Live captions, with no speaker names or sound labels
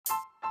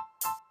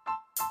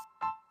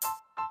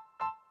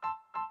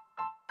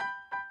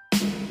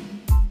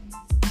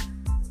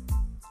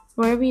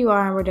Wherever you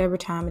are and whatever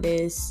time it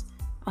is,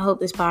 I hope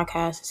this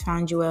podcast has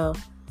found you well.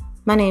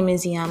 My name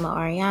is Yama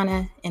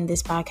Ariana, and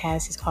this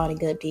podcast is called A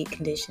Good Deed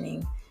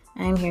Conditioning.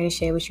 I am here to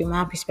share with you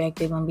my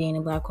perspective on being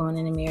a Black woman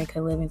in America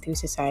living through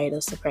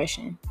societal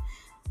suppression.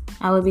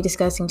 I will be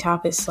discussing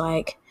topics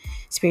like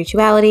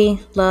spirituality,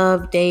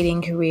 love,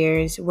 dating,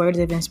 careers, words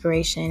of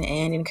inspiration,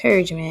 and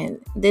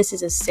encouragement. This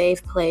is a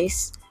safe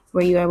place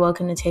where you are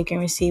welcome to take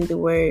and receive the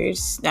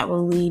words that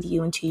will lead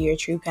you into your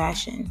true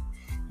passion.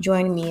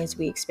 Join me as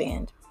we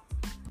expand.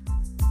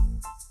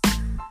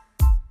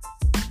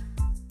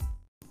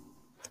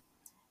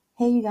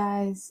 Hey, you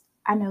guys.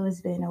 I know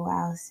it's been a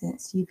while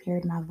since you've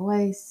heard my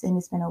voice, and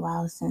it's been a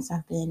while since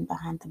I've been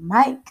behind the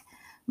mic,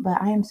 but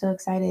I am so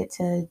excited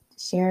to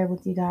share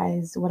with you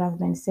guys what I've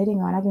been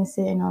sitting on. I've been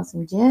sitting on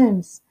some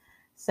gems.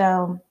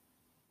 So,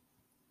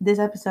 this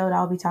episode,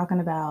 I'll be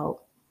talking about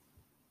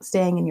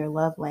staying in your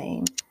love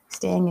lane,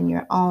 staying in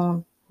your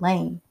own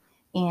lane.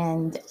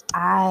 And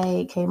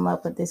I came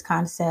up with this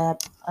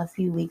concept a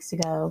few weeks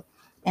ago,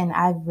 and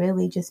I've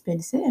really just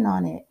been sitting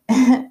on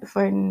it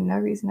for no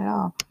reason at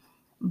all.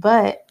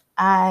 But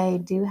I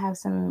do have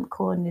some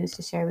cool news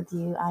to share with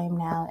you. I am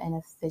now an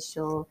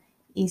official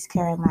East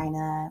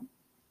Carolina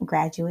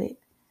graduate.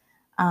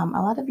 A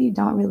lot of you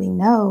don't really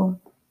know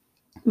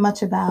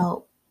much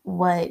about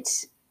what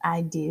I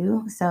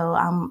do. So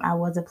I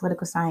was a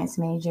political science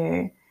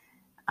major,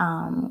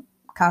 um,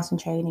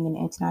 concentrating in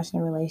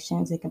international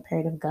relations and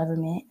comparative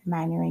government,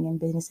 minoring in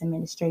business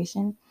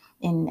administration.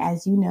 And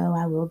as you know,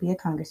 I will be a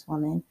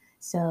congresswoman.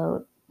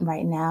 So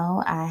right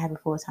now, I have a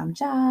full-time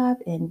job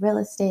in real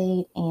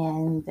estate,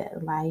 and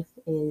life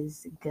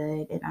is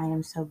good. And I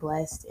am so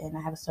blessed, and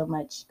I have so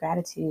much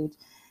gratitude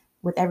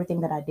with everything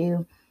that I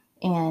do.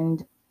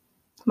 And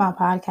my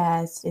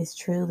podcast is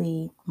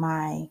truly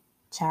my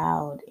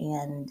child,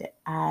 and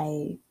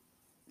I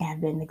have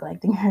been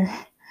neglecting her.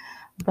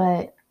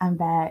 But I'm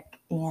back,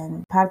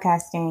 and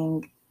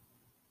podcasting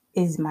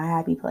is my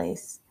happy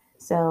place.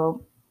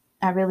 So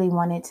I really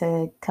wanted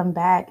to come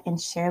back and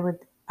share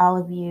with all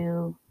of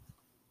you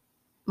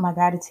my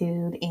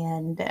gratitude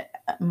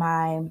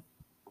my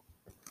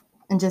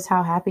and just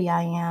how happy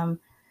I am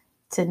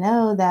to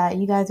know that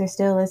you guys are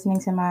still listening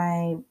to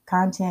my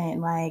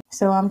content.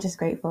 So I'm just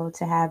grateful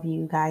to have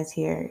you guys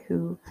here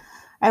who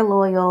are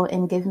loyal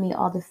and give me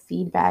all the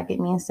feedback. It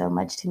means so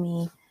much to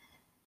me.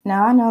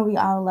 Now, I know we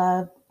all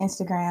love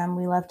Instagram,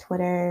 we love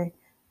Twitter,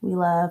 we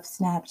love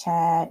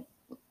Snapchat,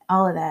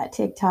 all of that.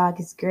 TikTok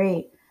is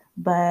great.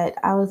 But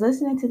I was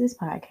listening to this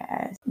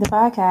podcast. The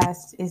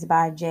podcast is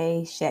by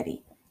Jay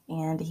Shetty,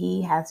 and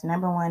he has the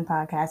number one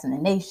podcast in the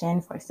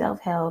nation for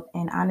self-help.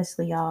 And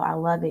honestly, y'all, I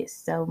love it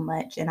so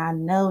much. And I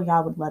know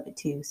y'all would love it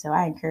too. So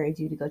I encourage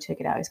you to go check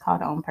it out. It's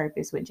called On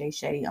Purpose with Jay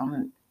Shetty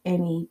on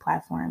any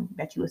platform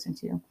that you listen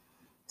to.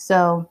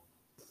 So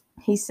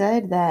he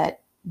said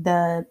that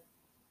the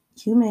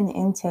human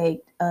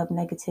intake of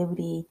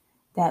negativity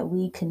that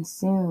we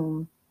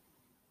consume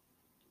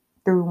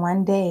through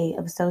one day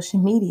of social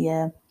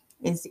media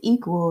is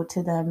equal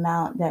to the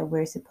amount that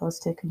we're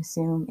supposed to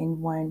consume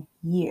in 1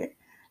 year.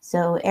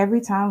 So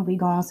every time we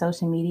go on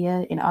social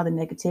media and all the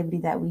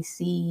negativity that we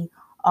see,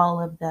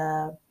 all of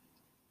the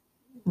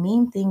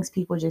mean things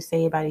people just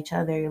say about each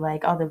other,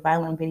 like all the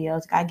violent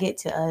videos, I get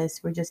to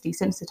us, we're just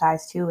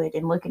desensitized to it,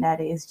 and looking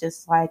at it is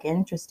just like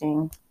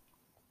interesting.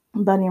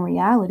 But in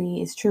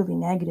reality, it's truly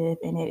negative,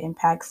 and it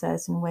impacts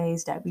us in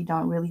ways that we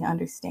don't really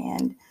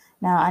understand.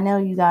 Now, I know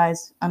you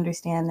guys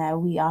understand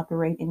that we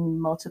operate in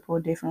multiple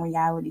different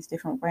realities,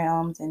 different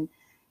realms, and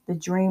the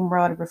dream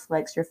world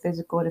reflects your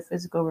physical, the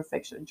physical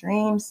reflects your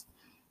dreams.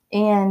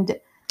 And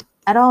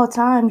at all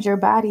times, your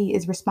body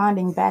is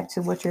responding back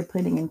to what you're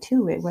putting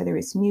into it, whether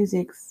it's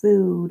music,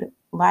 food,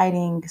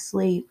 lighting,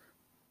 sleep,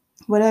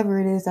 whatever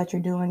it is that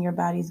you're doing, your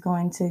body's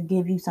going to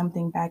give you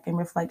something back in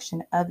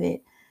reflection of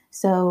it.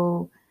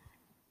 So,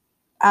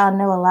 I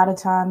know a lot of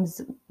times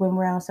when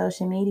we're on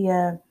social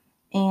media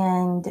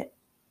and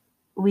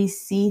we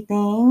see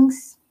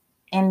things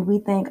and we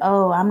think,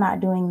 oh, I'm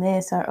not doing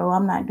this, or oh,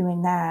 I'm not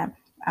doing that,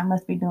 I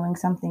must be doing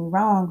something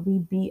wrong. We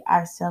beat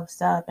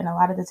ourselves up. And a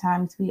lot of the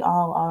times we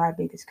all are our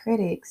biggest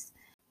critics.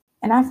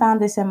 And I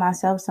found this in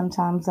myself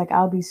sometimes. Like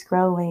I'll be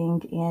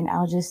scrolling and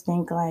I'll just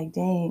think like,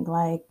 dang,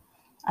 like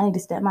I need to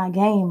step my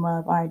game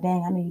up, or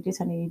dang, I need to do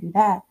this, I need to do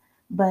that.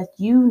 But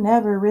you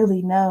never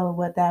really know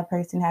what that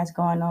person has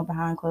going on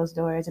behind closed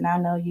doors. And I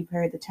know you've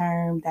heard the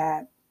term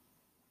that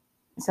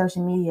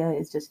social media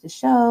is just a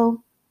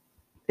show.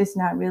 It's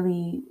not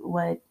really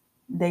what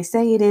they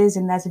say it is.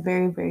 And that's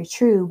very, very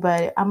true.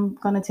 But I'm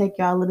going to take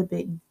y'all a little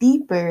bit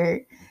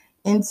deeper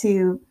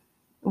into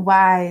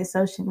why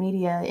social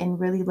media and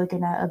really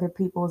looking at other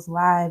people's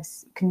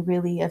lives can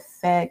really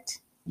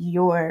affect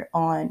your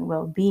own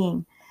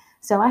well-being.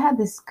 So I had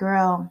this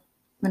girl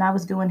when I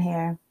was doing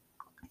hair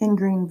in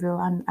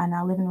Greenville. I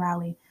now live in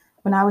Raleigh.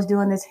 When I was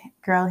doing this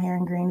girl hair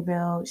in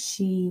Greenville,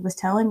 she was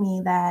telling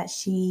me that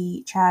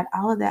she tried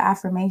all of the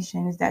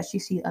affirmations that she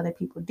see other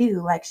people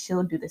do. Like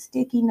she'll do the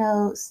sticky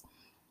notes,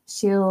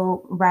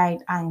 she'll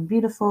write, I am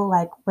beautiful,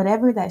 like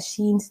whatever that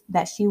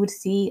she would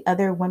see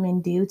other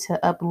women do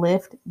to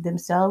uplift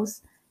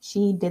themselves,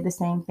 she did the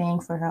same thing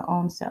for her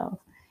own self.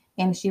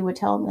 And she would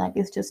tell me, like,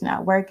 it's just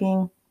not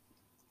working.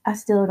 I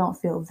still don't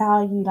feel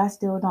valued. I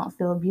still don't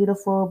feel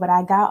beautiful, but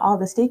I got all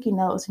the sticky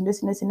notes and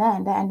this and this and that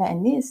and that and that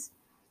and this.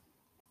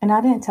 And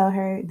I didn't tell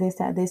her this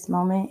at this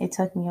moment. It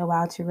took me a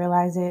while to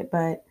realize it,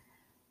 but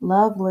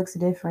love looks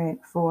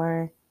different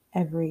for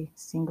every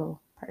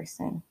single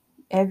person.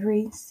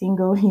 Every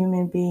single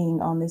human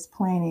being on this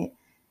planet,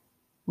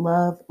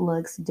 love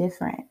looks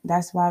different.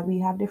 That's why we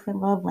have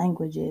different love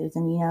languages.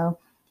 And,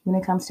 when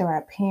it comes to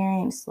our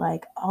parents,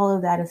 like all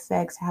of that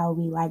affects how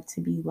we like to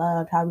be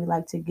loved, how we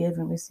like to give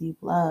and receive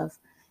love.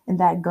 And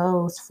that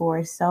goes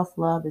for self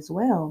love as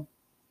well.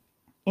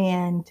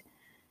 And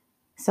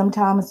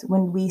sometimes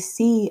when we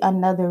see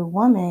another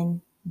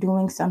woman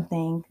doing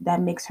something that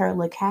makes her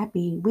look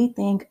happy, we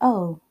think,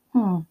 oh,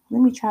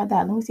 let me try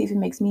that. Let me see if it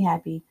makes me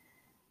happy.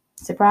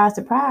 Surprise,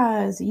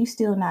 surprise, you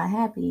still not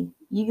happy.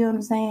 You get what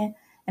I'm saying?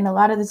 And a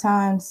lot of the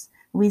times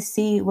we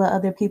see what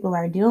other people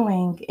are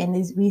doing and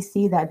we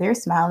see that they're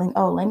smiling.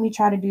 Oh, let me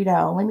try to do that.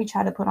 Oh, let me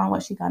try to put on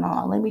what she got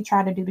on. Let me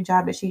try to do the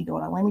job that she's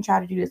doing. Let me try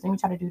to do this. Let me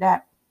try to do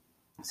that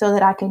so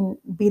that I can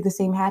be the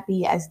same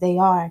happy as they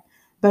are.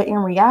 But in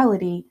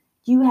reality,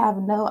 you have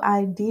no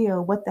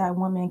idea what that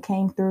woman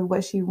came through,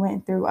 what she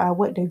went through, or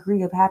what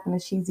degree of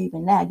happiness she's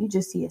even at. You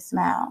just see a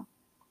smile,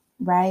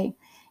 right?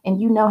 And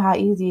you know how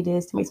easy it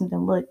is to make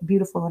something look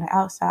beautiful on the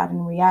outside. And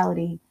in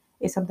reality,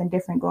 it's something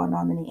different going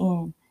on in the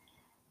end.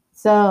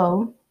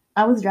 So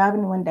I was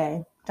driving one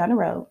day down the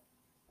road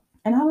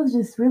and I was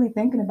just really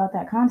thinking about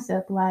that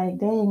concept. Like,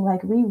 dang,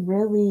 like we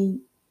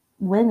really,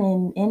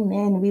 women and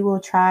men,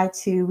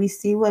 we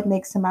see what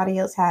makes somebody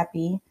else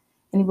happy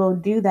and we'll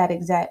do that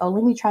exact, oh,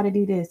 let me try to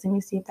do this. Let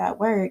me see if that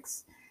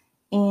works.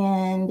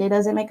 And it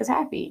doesn't make us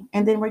happy.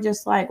 And then we're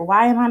just like,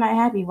 why am I not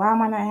happy? Why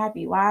am I not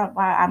happy? Why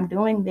I'm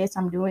doing this,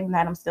 I'm doing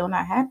that, I'm still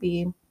not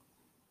happy.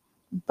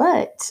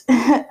 But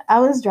I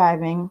was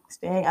driving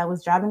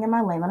in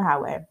my lane on the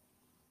highway.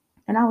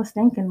 And I was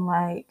thinking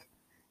like,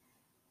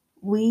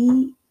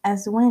 we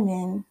as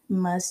women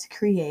must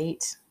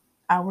create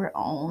our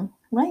own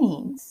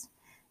lanes.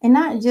 And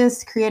not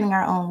just creating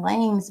our own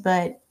lanes,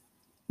 but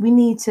we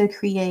need to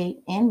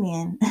create, and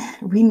men,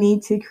 we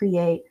need to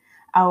create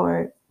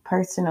our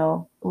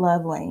personal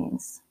love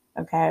lanes.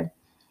 Okay.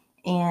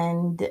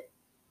 And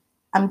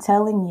I'm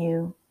telling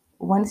you,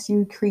 once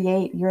you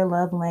create your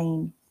love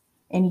lane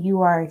and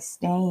you are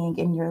staying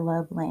in your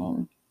love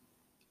lane,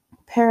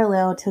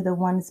 parallel to the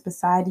ones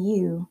beside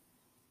you,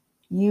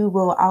 you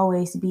will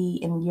always be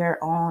in your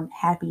own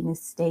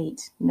happiness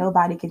state.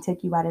 Nobody can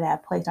take you out of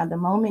that place. Now, the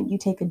moment you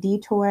take a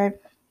detour,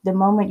 the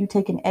moment you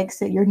take an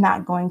exit, you're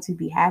not going to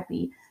be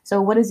happy.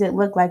 So, what does it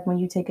look like when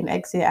you take an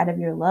exit out of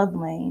your love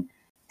lane?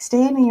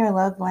 Staying in your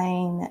love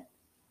lane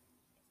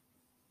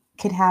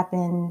could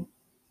happen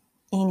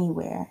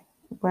anywhere: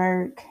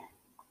 work,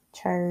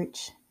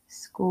 church,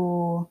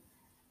 school,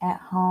 at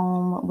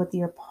home, with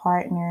your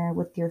partner,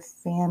 with your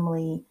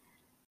family.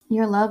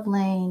 Your love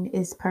lane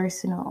is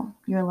personal.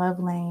 Your love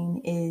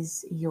lane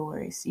is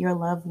yours. Your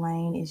love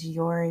lane is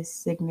your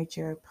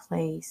signature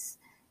place.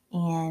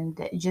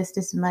 And just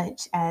as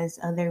much as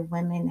other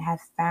women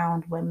have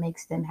found what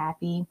makes them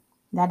happy,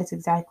 that is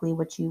exactly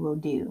what you will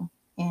do.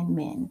 And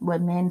men, what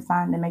men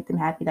find to make them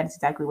happy, that is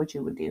exactly what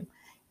you will do.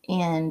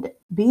 And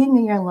being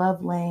in your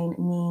love lane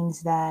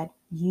means that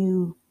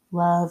you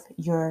love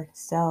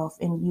yourself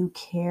and you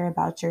care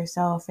about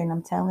yourself. And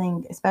I'm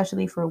telling,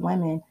 especially for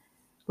women,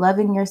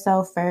 loving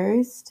yourself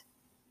first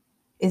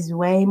is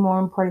way more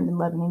important than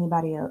loving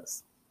anybody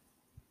else.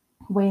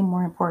 Way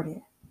more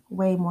important.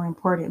 Way more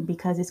important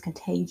because it's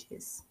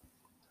contagious.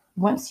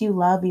 Once you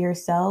love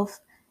yourself,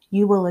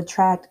 you will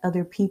attract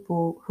other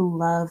people who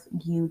love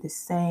you the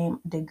same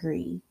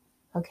degree.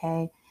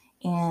 Okay.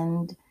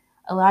 And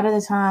a lot of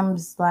the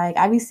times, like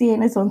I be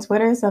seeing this on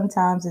Twitter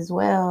sometimes as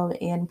well,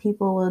 and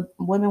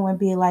women would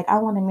be like, I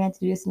want a man to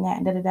do this and that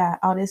and da da da,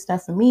 all this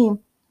stuff for me.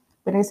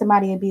 But then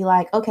somebody would be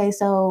like, okay,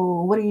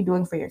 so what are you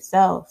doing for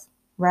yourself?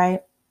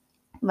 Right?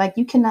 Like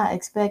you cannot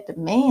expect a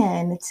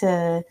man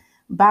to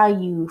buy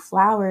you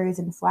flowers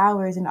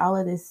and all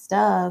of this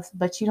stuff,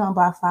 but you don't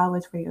buy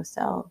flowers for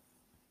yourself.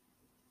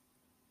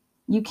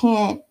 You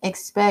can't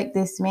expect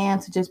this man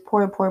to just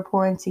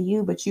pour into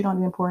you, but you don't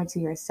even pour into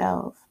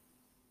yourself.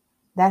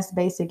 That's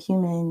basic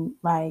human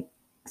like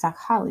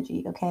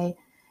psychology, okay?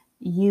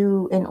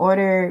 In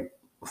order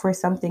for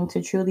something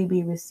to truly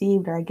be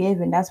received or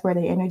given, that's where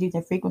the energies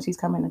and frequencies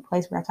come into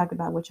place, where I talked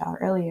about with y'all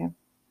earlier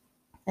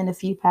in a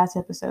few past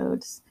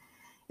episodes.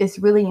 It's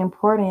really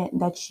important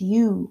that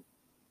you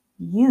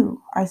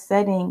are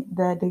setting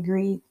the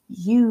degree,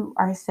 you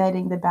are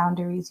setting the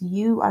boundaries,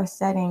 you are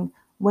setting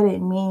what it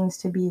means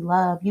to be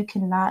loved. You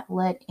cannot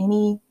let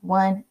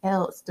anyone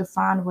else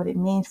define what it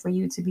means for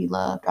you to be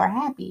loved or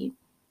happy.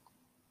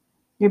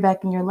 You're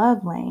back in your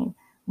love lane.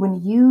 When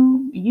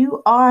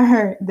you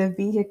are the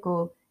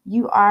vehicle,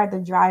 you are the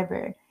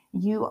driver,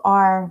 you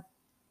are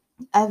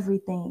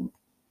everything.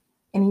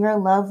 And your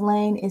love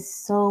lane is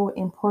so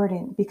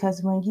important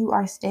because when you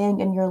are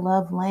staying in your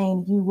love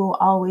lane, you will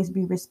always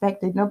be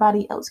respected.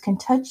 Nobody else can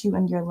touch you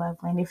in your love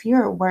lane. If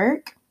you're at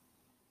work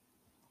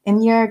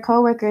and your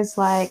coworker is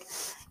like,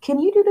 "Can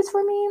you do this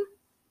for me?"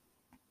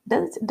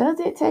 Does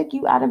it take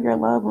you out of your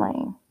love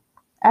lane?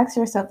 Ask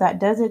yourself that.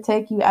 Does it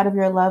take you out of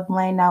your love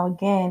lane? Now,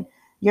 again,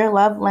 your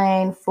love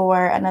lane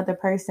for another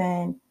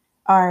person,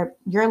 or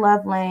your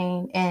love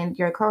lane and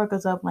your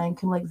coworker's love lane,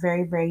 can look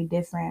very, very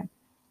different.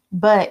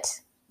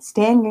 But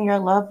staying in your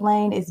love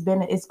lane is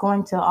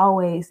going to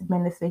always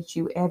benefit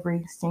you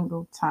every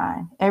single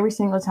time. Every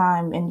single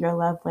time in your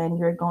love lane,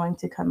 you're going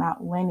to come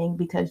out winning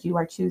because you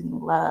are choosing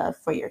love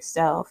for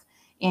yourself.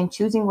 And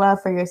choosing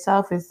love for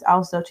yourself is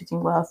also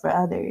choosing love for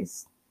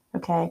others.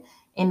 Okay.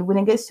 And when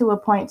it gets to a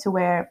point to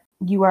where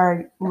you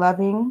are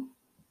loving,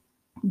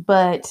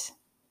 but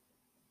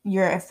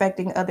you're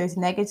affecting others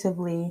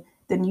negatively,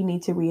 then you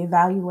need to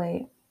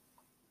reevaluate.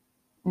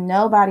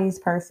 Nobody's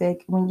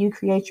perfect. When you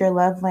create your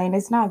love lane,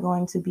 it's not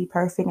going to be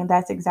perfect. And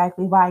that's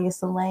exactly why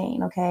it's a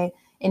lane, okay?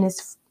 And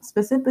it's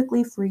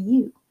specifically for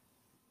you.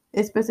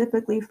 It's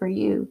specifically for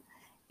you.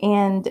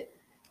 And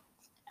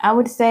I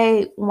would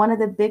say one of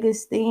the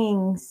biggest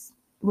things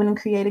when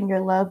creating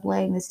your love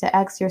lane is to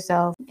ask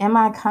yourself, am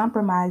I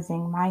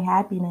compromising my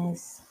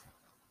happiness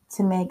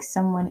to make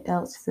someone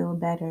else feel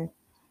better?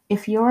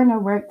 If you're in a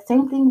work,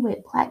 same thing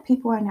with Black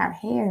people in our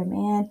hair,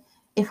 man.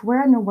 If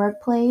we're in the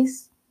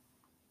workplace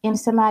and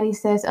somebody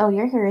says, "Oh,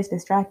 your hair is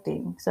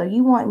distracting," so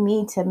you want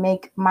me to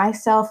make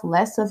myself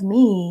less of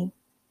me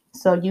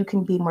so you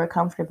can be more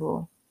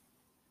comfortable.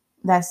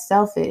 That's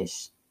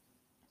selfish.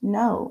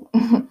 No,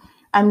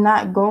 I'm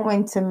not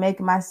going to make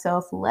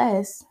myself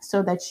less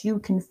so that you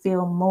can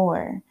feel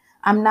more.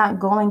 I'm not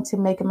going to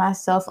make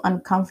myself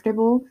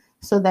uncomfortable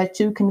so that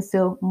you can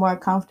feel more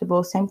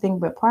comfortable. Same thing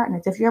with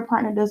partners. If your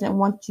partner doesn't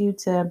want you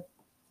to,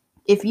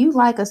 if you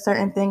like a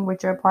certain thing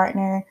with your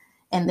partner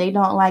and they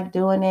don't like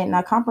doing it,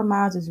 now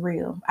compromise is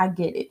real. I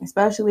get it,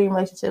 especially in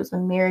relationships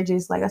and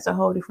marriages. Like, that's a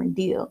whole different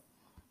deal.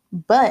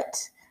 But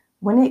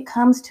when it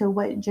comes to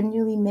what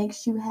genuinely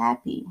makes you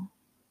happy,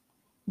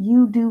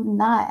 you do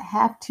not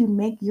have to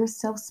make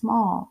yourself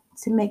small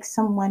to make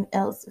someone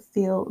else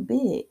feel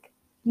big.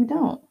 You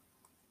don't.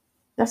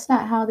 That's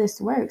not how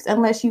this works.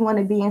 Unless you want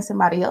to be in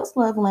somebody else's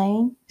love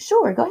lane,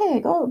 sure, go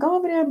ahead, go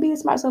over there and be in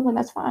somebody's love lane.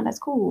 That's fine. That's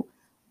cool.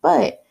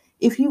 But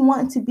if you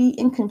want to be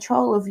in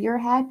control of your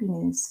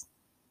happiness,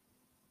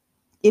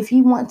 if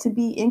you want to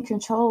be in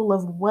control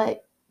of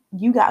what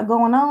you got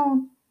going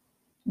on,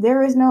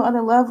 there is no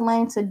other love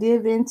lane to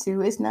dive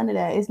into. It's none of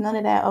that. It's none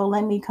of that. Oh,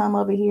 let me come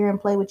over here and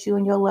play with you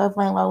in your love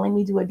lane. Oh, let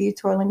me do a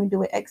detour. Let me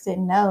do an exit.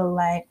 No,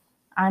 like,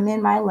 I'm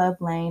in my love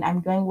lane.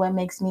 I'm doing what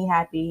makes me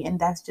happy. And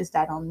that's just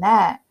that on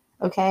that.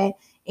 Okay.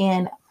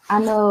 And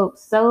I know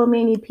so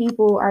many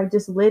people are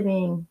just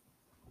living.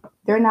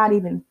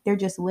 They're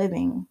just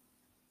living.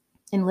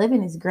 And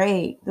living is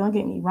great. Don't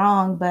get me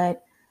wrong.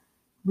 But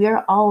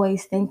we're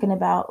always thinking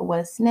about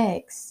what's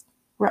next.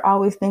 We're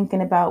always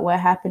thinking about what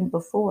happened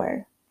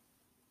before.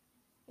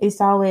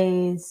 It's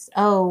always,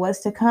 oh, what's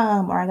to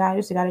come, or I got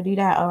this, I got to do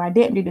that, or I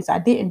didn't do this, I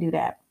didn't do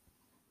that.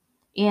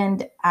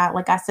 And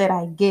like I said,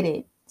 I get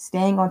it.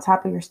 Staying on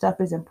top of your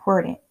stuff is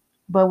important.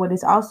 But what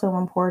is also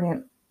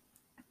important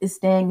is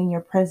staying in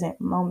your present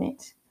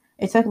moment.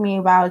 It took me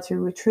a while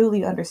to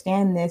truly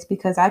understand this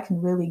because I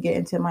can really get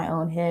into my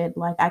own head.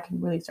 Like, I can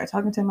really start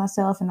talking to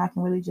myself and I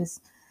can really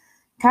just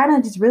kind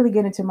of just really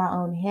get into my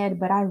own head.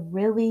 But I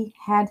really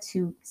had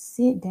to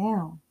sit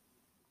down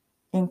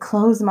and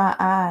close my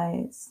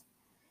eyes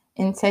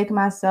and take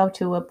myself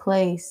to a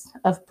place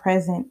of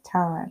present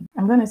time.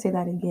 I'm going to say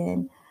that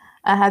again.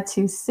 I had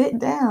to sit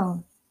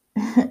down,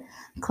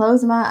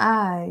 close my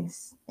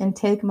eyes, and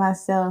take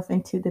myself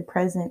into the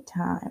present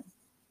time.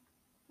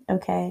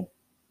 Okay?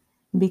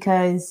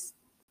 Because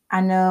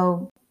I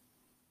know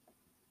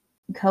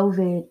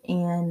COVID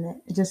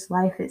and just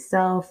life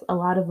itself, a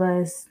lot of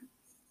us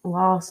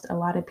lost a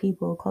lot of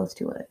people close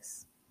to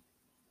us.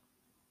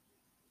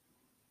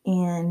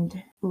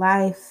 And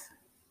life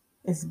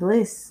is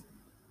bliss.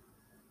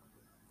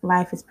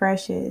 Life is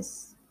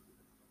precious.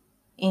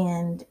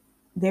 And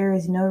there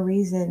is no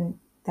reason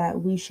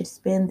that we should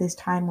spend this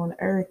time on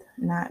earth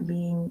not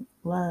being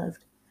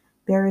loved.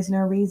 There is no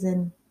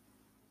reason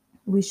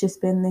we should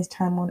spend this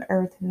time on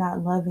earth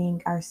not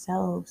loving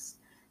ourselves.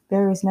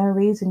 There is no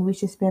reason we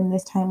should spend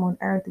this time on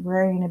earth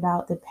worrying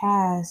about the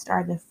past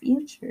or the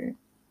future.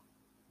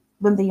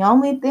 When the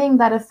only thing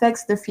that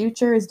affects the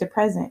future is the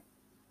present.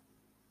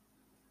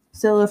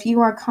 So if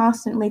you are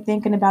constantly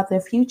thinking about the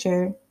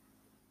future,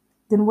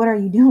 then what are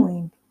you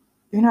doing?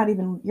 You're not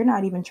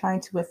even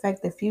trying to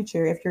affect the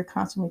future if you're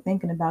constantly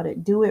thinking about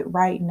it. Do it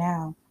right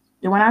now.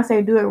 And when I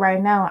say do it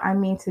right now, I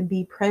mean to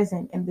be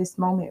present in this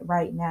moment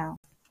right now.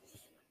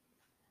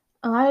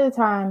 A lot of the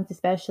times,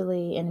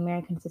 especially in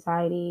American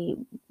society,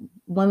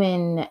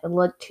 women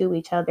look to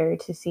each other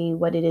to see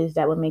what it is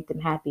that would make them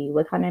happy.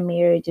 What kind of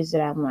marriage is it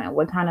I want?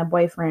 What kind of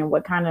boyfriend?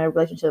 What kind of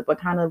relationship? What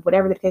kind of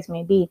whatever the case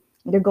may be.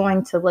 They're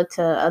going to look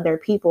to other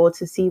people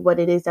to see what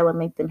it is that would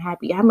make them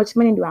happy. How much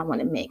money do I want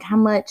to make? How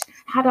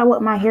do I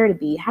want my hair to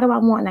be? How do I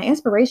want, now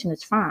inspiration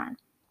is fine.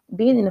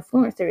 Being an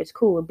influencer is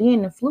cool.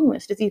 Being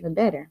influenced is even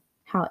better.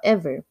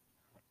 However,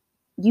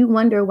 you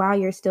wonder why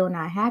you're still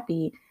not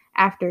happy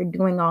after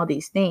doing all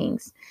these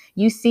things.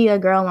 You see a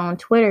girl on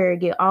Twitter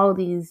get all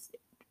these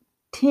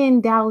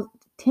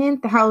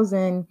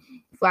 10,000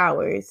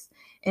 flowers,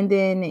 and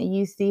then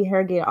you see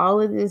her get all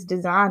of this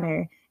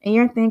designer, and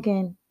you're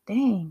thinking,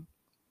 dang,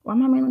 why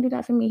my man don't do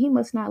that for me? He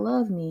must not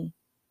love me.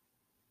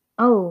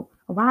 Oh,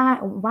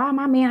 why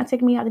my man not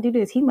taking me out to do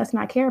this? He must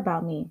not care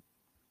about me.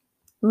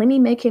 Let me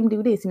make him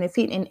do this.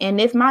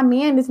 And if my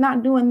man is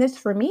not doing this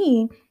for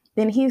me,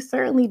 then he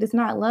certainly does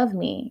not love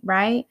me,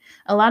 right?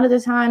 A lot of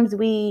the times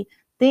we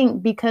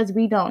think because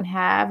we don't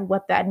have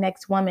what that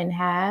next woman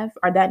have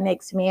or that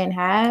next man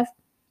have,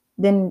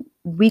 then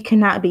we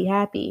cannot be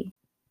happy.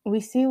 We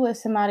see what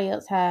somebody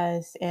else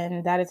has,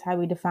 and that is how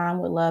we define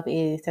what love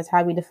is. That's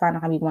how we define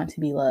how we want to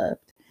be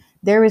loved.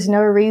 There is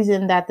no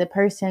reason that the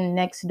person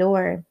next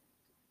door,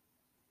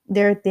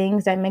 there are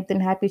things that make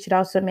them happy should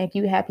also make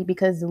you happy,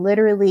 because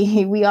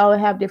literally we all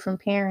have different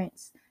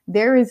parents.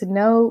 There is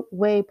no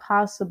way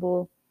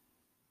possible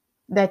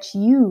that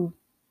you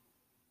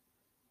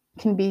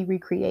can be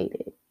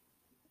recreated.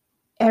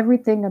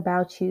 Everything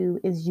about you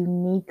is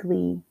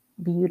uniquely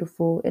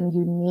beautiful and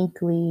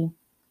uniquely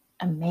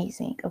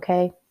amazing,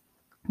 okay?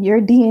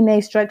 Your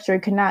DNA structure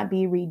cannot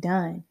be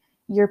redone.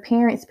 Your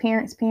parents,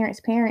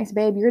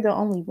 babe, you're the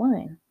only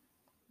one.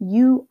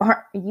 You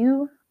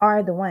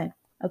are the one,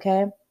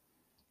 okay?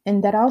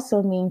 And that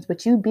also means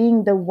with you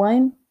being the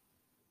one,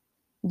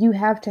 you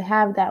have to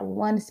have that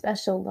one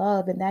special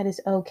love, and that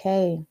is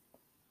okay.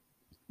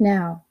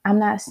 Now, I'm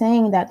not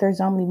saying that there's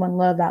only one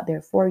love out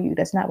there for you.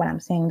 That's not what I'm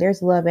saying.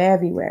 There's love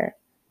everywhere.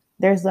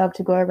 There's love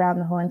to go around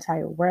the whole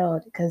entire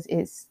world because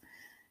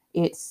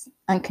it's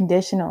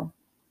unconditional.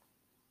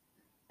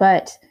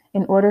 But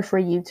in order for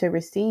you to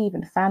receive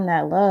and find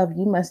that love,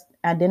 you must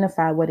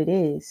identify what it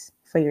is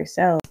for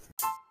yourself.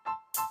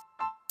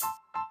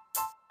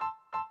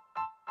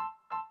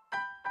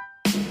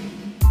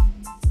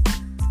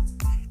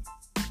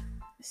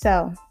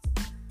 So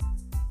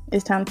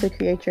it's time to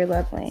create your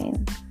love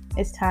lane.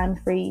 It's time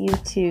for you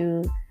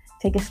to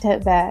take a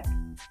step back.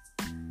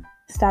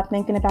 Stop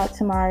thinking about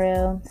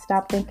tomorrow.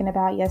 Stop thinking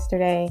about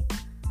yesterday.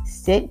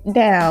 Sit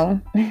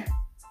down,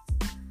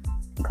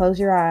 close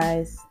your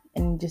eyes,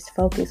 and just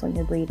focus on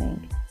your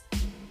breathing.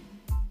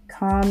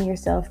 Calm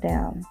yourself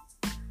down.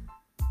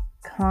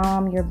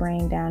 Calm your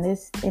brain down.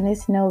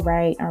 It's no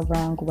right or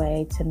wrong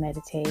way to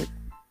meditate,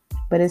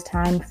 but it's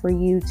time for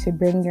you to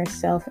bring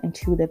yourself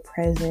into the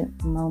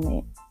present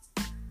moment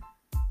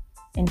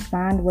and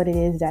find what it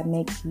is that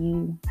makes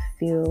you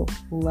feel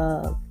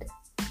loved.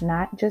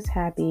 Not just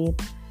happy,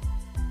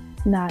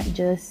 not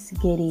just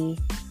giddy,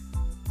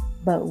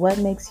 but what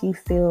makes you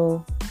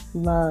feel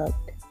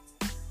loved.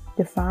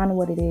 Define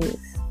what it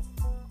is.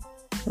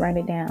 Write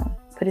it down.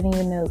 Put it in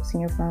your notes in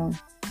your phone.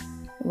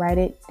 Write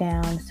it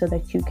down so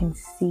that you can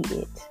see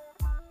it.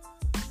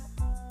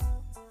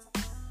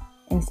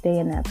 And stay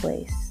in that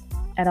place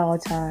at all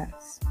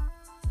times.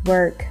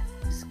 Work,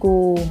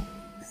 school,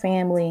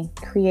 family,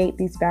 create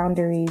these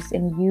boundaries,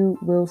 and you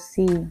will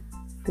see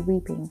the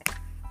weeping.